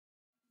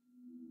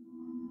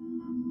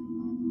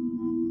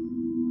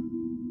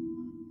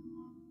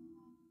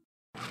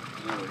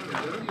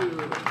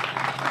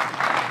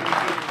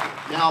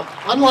Now,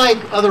 unlike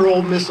other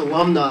Ole Miss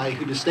alumni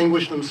who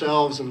distinguish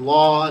themselves in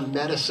law and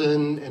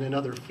medicine and in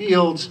other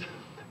fields,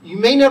 you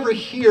may never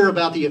hear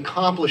about the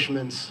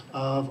accomplishments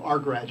of our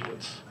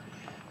graduates.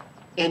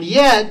 And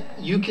yet,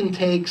 you can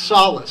take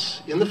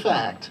solace in the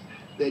fact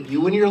that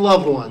you and your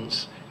loved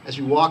ones, as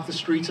you walk the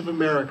streets of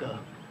America,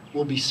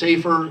 will be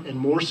safer and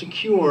more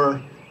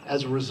secure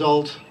as a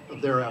result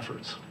of their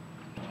efforts.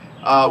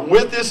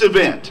 With this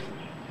event,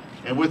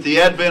 and with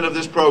the advent of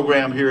this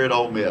program here at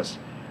Ole Miss,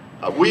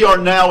 we are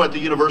now at the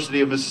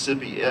University of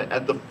Mississippi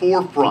at the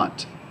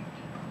forefront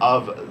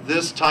of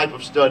this type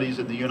of studies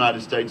in the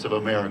United States of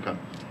America.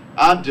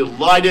 I'm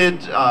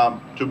delighted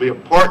to be a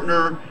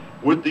partner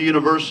with the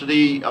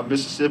University of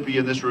Mississippi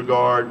in this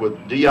regard,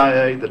 with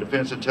DIA, the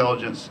Defense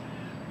Intelligence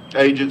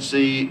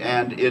Agency,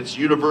 and its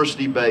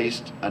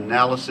university-based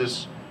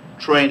analysis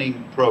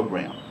training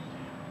program.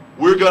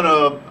 We're going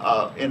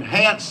to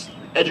enhance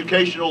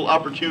educational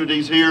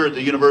opportunities here at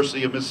the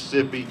University of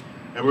Mississippi,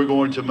 and we're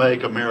going to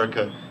make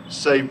America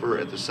safer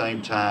at the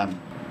same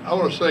time. I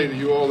want to say to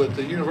you all that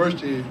the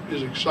university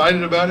is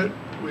excited about it.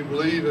 We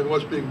believe in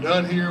what's being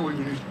done here. We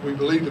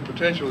believe the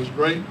potential is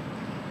great.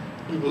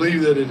 We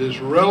believe that it is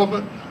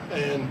relevant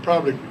and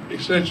probably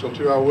essential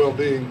to our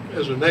well-being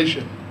as a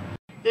nation.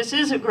 This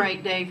is a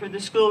great day for the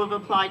School of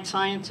Applied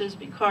Sciences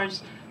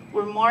because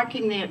we're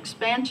marking the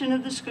expansion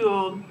of the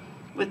school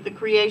with the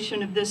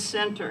creation of this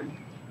center.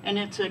 And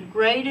it's a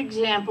great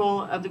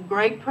example of the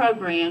great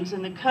programs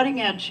and the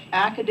cutting-edge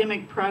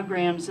academic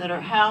programs that are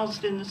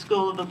housed in the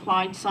School of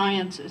Applied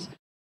Sciences.